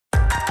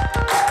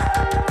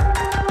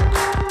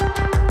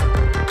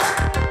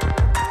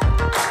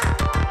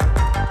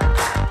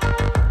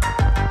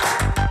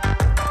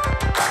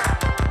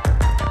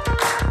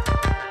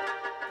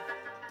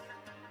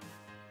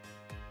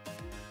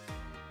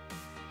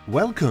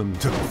Welcome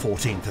to the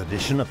 14th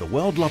edition of the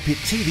Worldloppet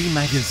TV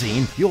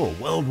magazine, your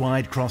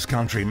worldwide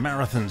cross-country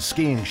marathon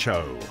skiing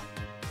show.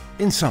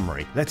 In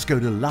summary, let's go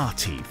to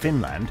Lahti,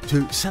 Finland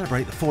to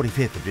celebrate the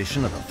 45th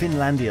edition of the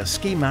Finlandia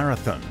Ski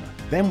Marathon.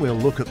 Then we'll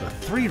look at the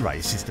 3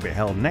 races to be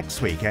held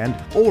next weekend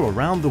all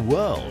around the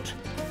world.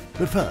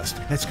 But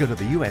first, let's go to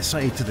the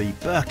USA to the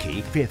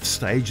Birkie 5th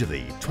stage of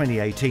the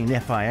 2018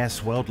 FIS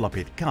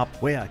Worldloppet Cup,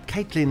 where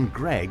Caitlin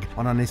Gregg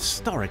won an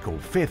historical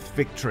 5th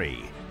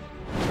victory.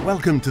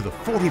 Welcome to the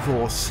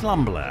 44th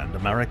Slumberland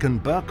American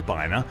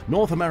Birkebeiner,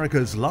 North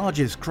America's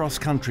largest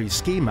cross-country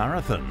ski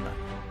marathon.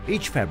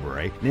 Each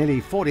February, nearly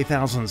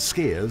 40,000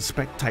 skiers,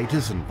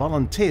 spectators and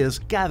volunteers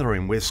gather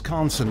in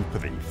Wisconsin for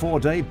the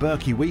 4-day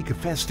Birkie Week of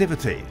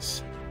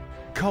festivities.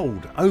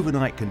 Cold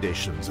overnight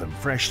conditions and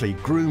freshly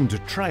groomed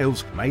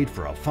trails made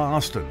for a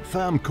fast and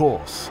firm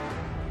course.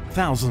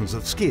 Thousands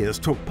of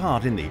skiers took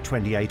part in the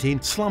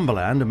 2018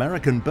 Slumberland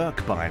American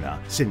Birkebeiner.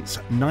 Since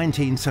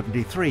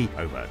 1973,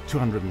 over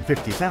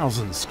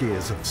 250,000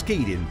 skiers have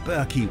skied in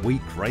Birkie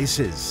Week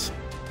races.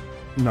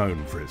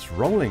 Known for its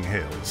rolling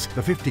hills,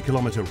 the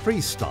 50-kilometre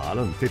freestyle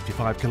and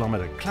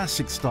 55-kilometre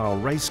classic-style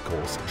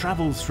racecourse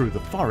travels through the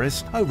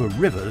forest, over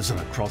rivers and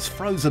across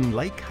frozen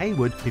Lake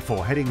Hayward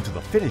before heading to the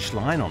finish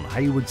line on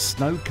Hayward's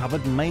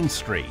snow-covered Main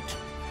Street.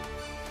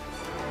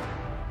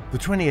 The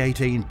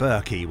 2018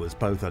 Birkie was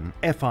both an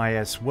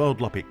FIS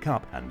Worldloppet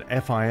Cup and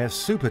FIS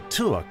Super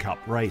Tour Cup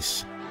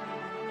race.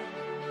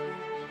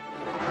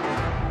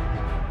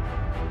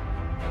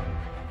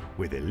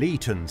 With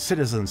elite and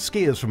citizen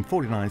skiers from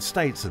 49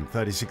 states and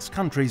 36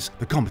 countries,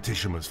 the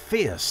competition was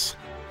fierce.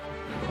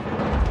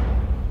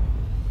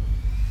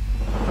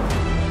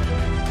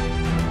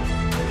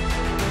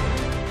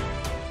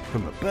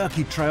 From the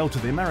Birkie Trail to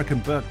the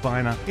American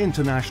Birkebeiner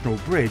International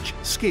Bridge,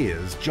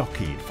 skiers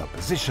jockeyed for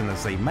position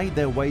as they made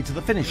their way to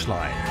the finish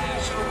line.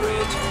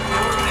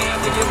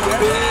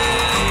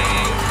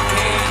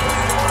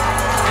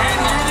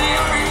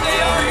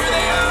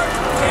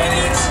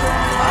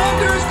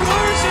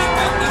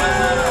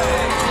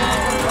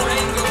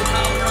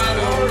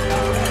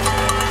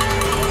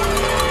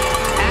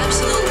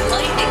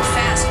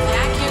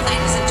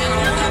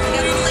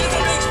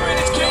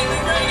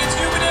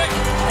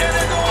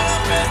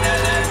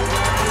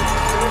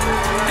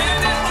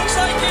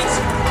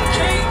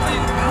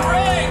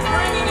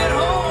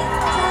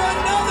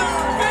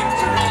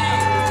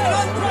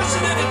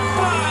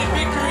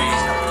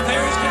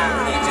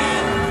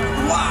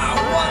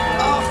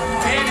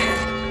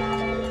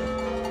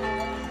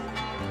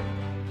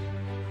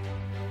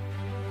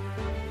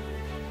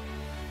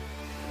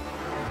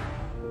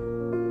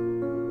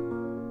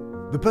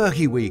 The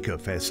Birkie Week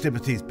of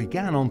festivities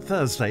began on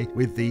Thursday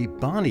with the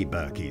Barney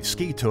Birkie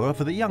ski tour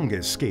for the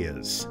youngest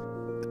skiers.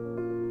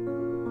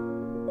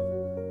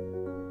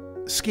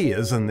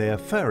 Skiers and their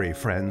furry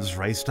friends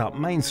raced up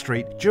Main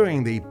Street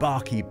during the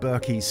Barkie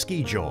Birkie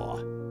ski jaw.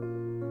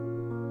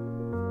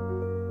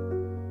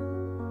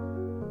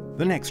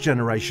 The next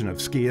generation of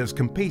skiers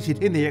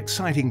competed in the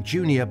exciting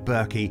Junior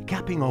Birkie,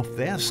 capping off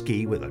their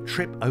ski with a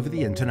trip over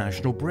the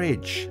International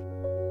Bridge.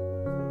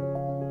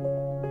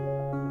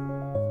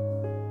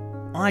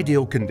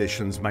 Ideal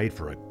conditions made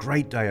for a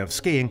great day of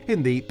skiing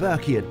in the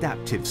Birkie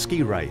Adaptive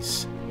Ski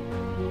Race.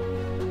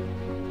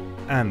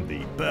 And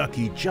the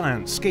Birkie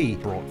Giant Ski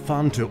brought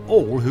fun to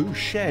all who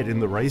shared in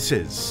the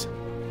races.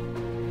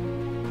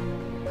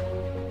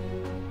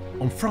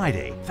 On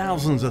Friday,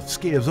 thousands of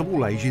skiers of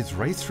all ages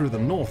raced through the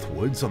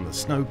Northwoods on the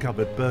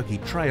snow-covered Birkie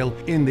Trail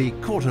in the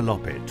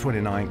Worldloppet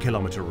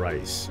 29-kilometre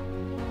race.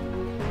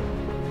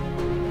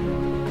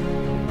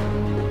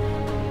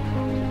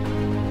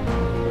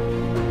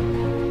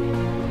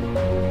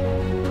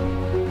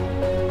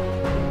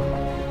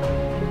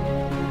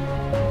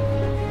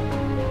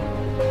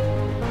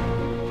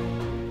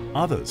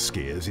 Other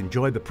skiers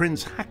enjoyed the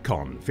Prince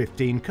Haakon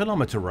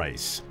 15-kilometre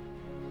race.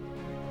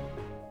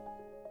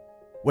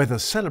 Whether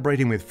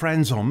celebrating with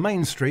friends on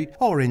Main Street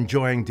or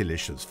enjoying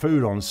delicious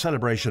food on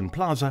Celebration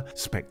Plaza,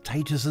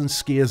 spectators and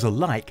skiers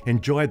alike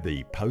enjoyed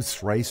the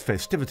post-race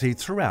festivity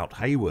throughout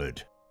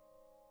Hayward.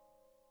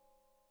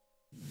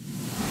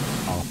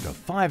 After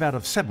 5 out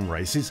of 7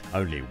 races,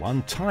 only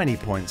one tiny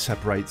point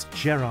separates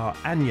Gerard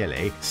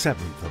Agnelli,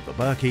 7th of the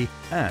Birkie,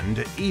 and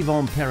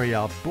Yvon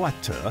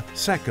Perriard-Boiteux,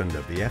 2nd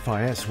of the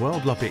FIS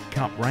Worldloppet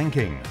Cup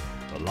ranking.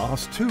 The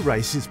last 2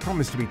 races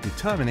promise to be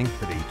determining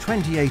for the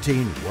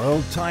 2018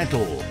 world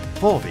title.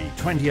 For the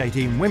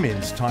 2018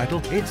 women's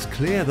title, it's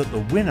clear that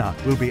the winner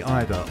will be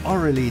either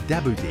Aurélie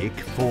Daboudic,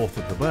 4th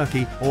of the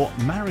Birkie, or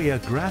Maria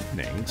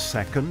Grafning,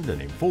 2nd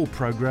and in full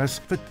progress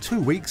for 2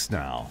 weeks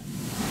now.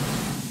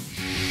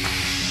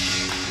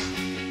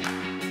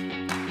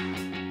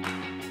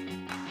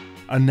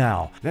 And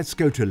now, let's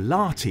go to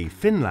Lahti,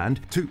 Finland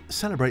to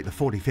celebrate the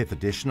 45th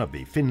edition of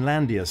the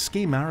Finlandia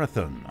Ski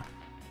Marathon.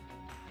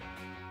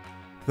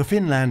 The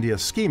Finlandia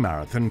Ski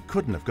Marathon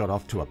couldn't have got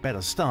off to a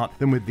better start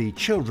than with the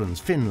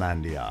Children's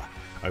Finlandia.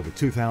 Over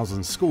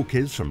 2,000 school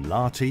kids from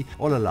Lahti,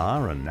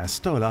 Olala and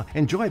Nastola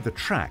enjoyed the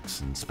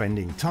tracks and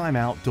spending time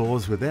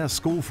outdoors with their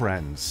school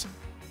friends.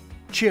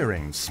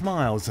 Cheering,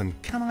 smiles and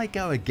 "can I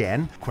go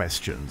again?"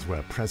 questions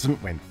were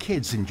present when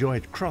kids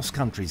enjoyed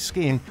cross-country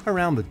skiing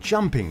around the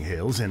jumping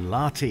hills in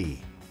Lahti.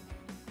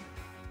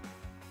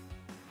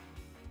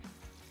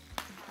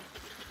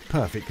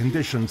 Perfect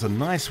conditions and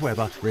nice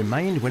weather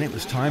remained when it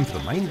was time for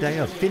the main day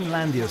of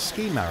Finlandia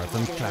Ski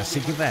Marathon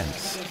Classic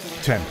events.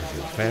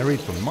 Temperatures varied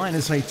from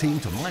 -18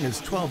 to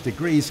 -12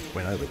 degrees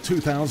when over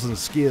 2,000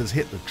 skiers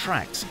hit the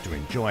tracks to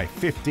enjoy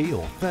 50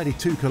 or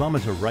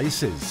 32-kilometre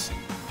races.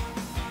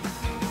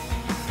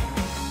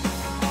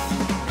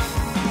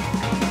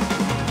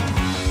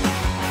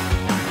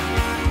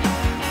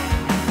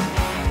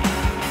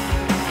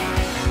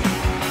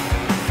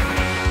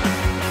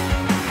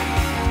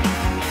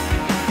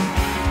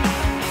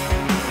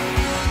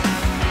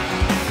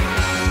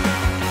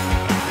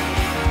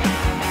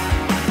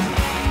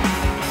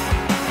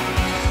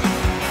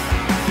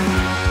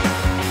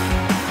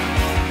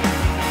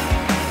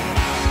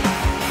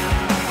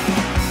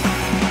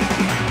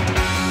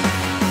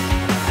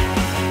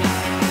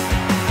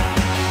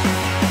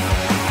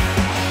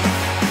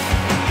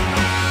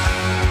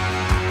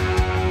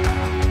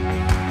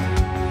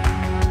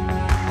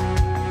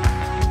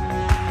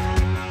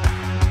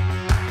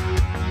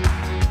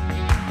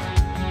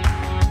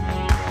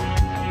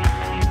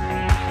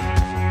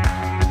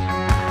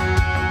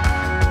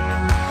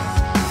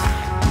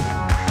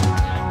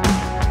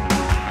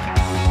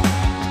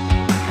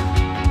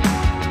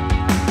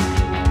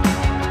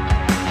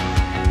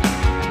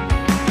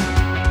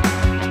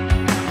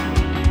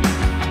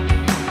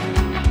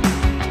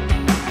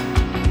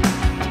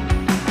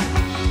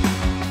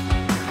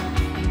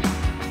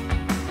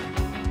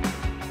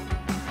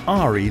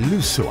 Ari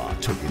Lusua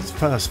took his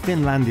first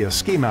Finlandia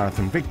ski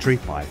marathon victory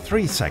by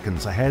 3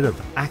 seconds ahead of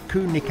Aku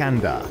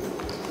Nikanda.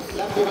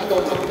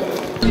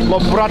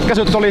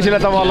 Loppuratkaisut oli sillä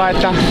tavalla,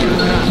 että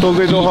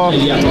tultiin tuohon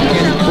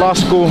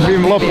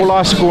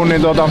loppulaskuun,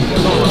 niin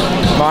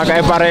aika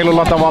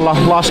epäreilulla tavalla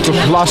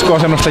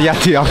laskuasennosta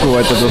jätti Aku,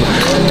 että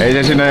ei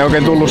se sinne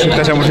oikein tullut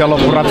sitten semmoisia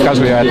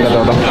loppuratkaisuja, että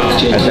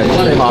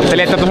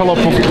ajattelin, että tuossa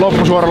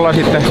loppusuoralla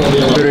sitten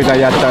yritän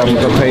jättää,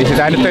 mutta ei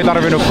sitä nyt ei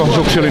tarvinnut, kun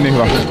suksi oli niin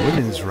hyvä.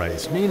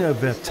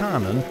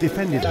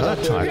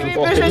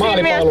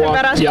 Pysyisin miesten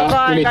perässä koko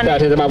ajan.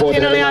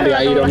 Siinä oli ihan hyvä.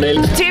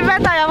 Siinä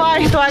vetäjä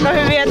vaihtui aika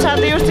hyvin, että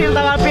saatiin just sillä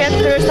tavalla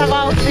piettyä sitä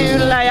vauhtia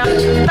yllä. Ja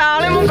tää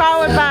oli mun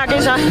kauan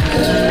pääkisä.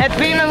 Et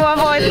viime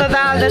vuonna voitto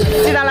täältä,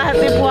 että sitä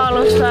lähdettiin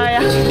puolustaa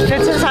ja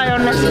nyt se sai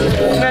onneksi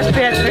myös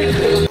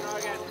piettyä.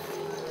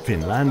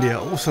 Finlandia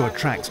also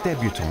attracts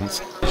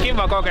debutants.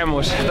 Kiva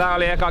kokemus. Tää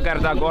oli eka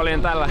kerta, kun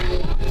olin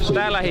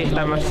täällä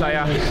hiihtämässä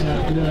ja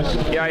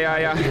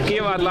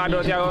kivat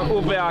ladut ja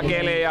upea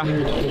keli ja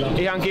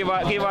ihan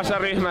kivassa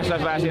ryhmässä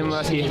pääsin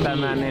myös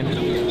hiihtämään, niin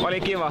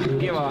oli kiva.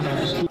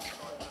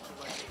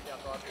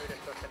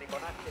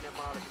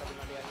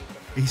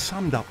 He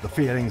summed up the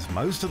feelings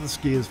most of the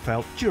skiers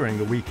felt during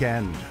the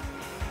weekend.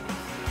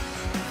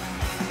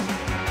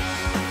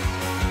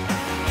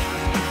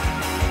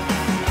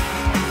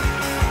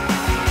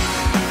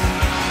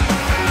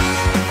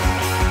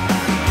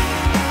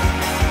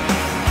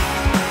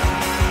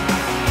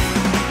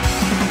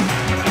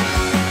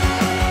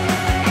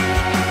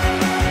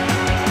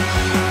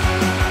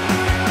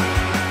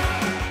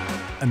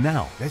 And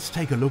now, let's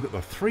take a look at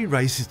the 3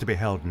 races to be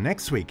held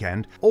next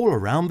weekend all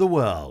around the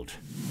world.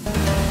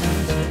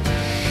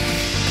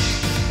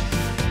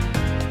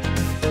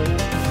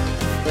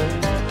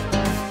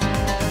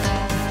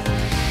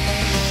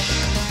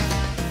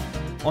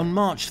 On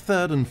March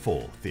 3rd and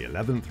 4th, the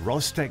 11th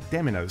Rostek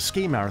Demino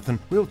Ski Marathon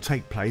will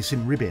take place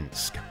in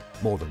Rybinsk.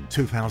 More than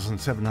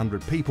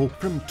 2,700 people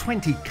from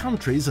 20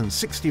 countries and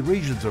 60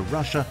 regions of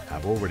Russia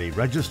have already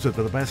registered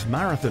for the best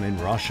marathon in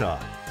Russia.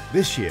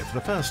 This year, for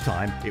the first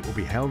time, it will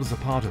be held as a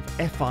part of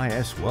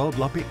FIS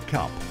Worldloppet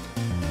Cup.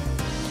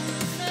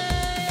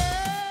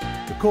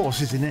 The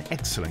course is in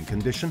excellent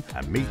condition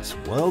and meets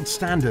world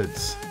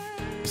standards.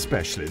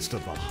 Specialists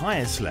of the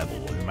highest level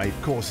who made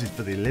courses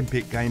for the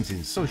Olympic Games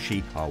in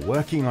Sochi are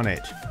working on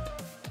it.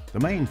 The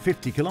main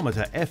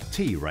 50-kilometre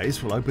FT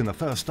race will open the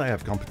first day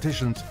of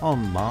competitions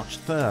on March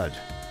 3rd.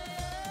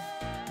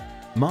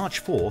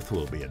 March 4th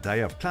will be a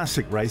day of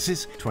classic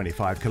races,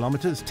 25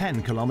 kilometres,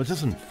 10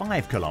 kilometres and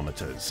 5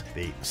 kilometres.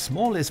 The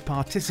smallest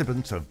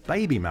participants of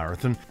Baby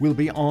Marathon will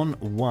be on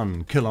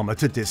 1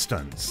 kilometre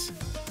distance.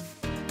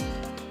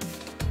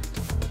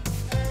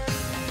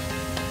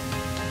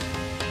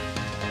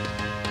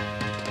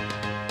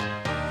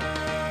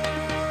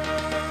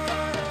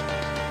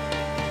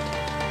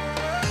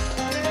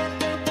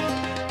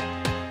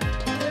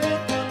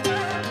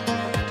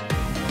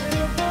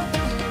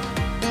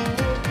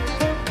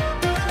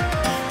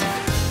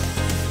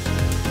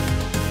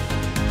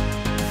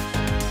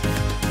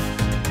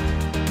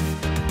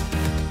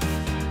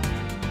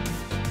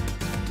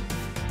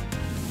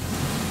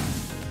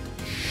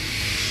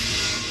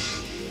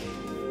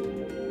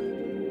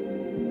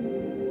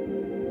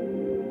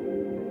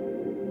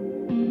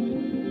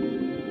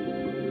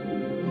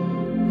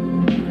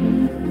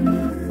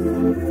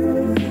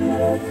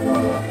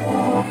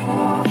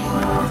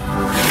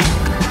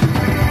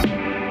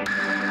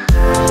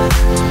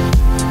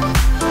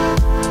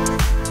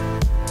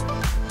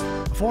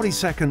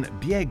 42nd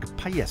Bieg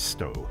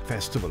Paiesto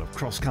Festival of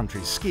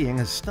Cross-Country Skiing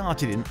has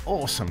started in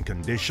awesome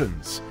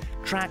conditions.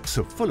 Tracks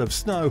are full of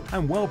snow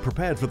and well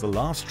prepared for the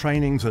last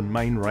trainings and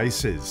main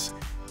races.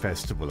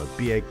 Festival of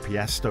Bieg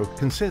Paiesto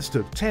consists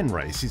of 10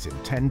 races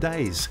in 10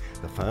 days.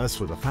 The first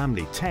was a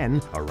Family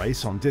 10, a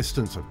race on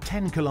distance of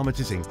 10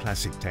 kilometers in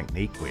classic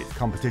technique with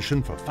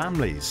competition for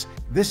families.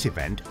 This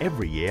event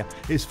every year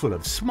is full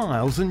of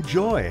smiles and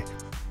joy.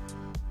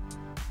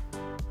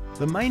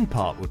 The main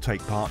part will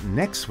take part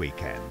next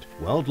weekend.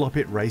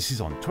 Worldloppet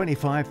races on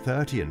 25,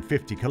 30 and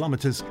 50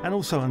 kilometers and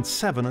also on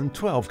 7 and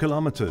 12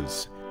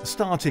 kilometers. The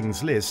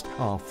startings list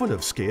are full of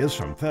skiers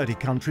from 30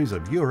 countries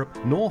of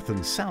Europe, North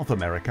and South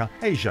America,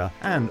 Asia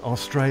and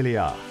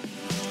Australia.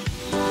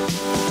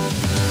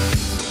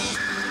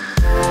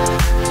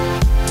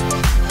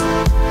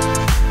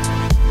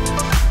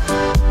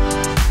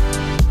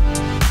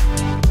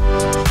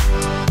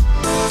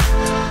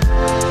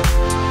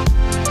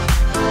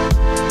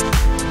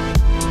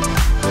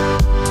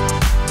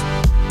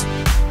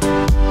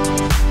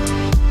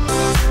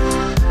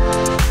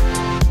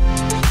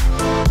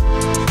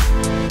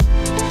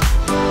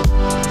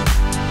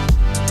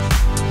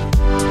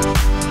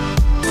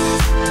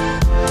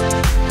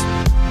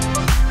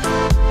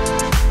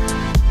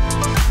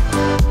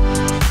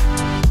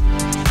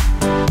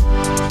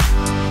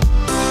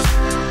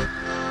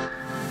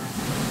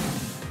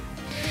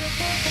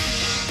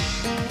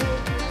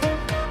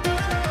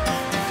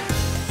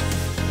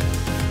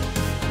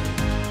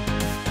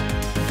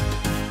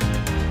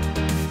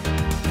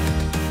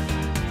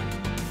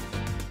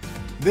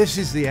 This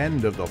is the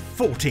end of the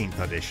 14th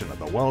edition of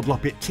the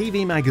Worldloppet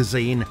TV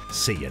magazine.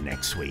 See you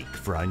next week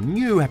for a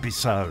new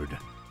episode.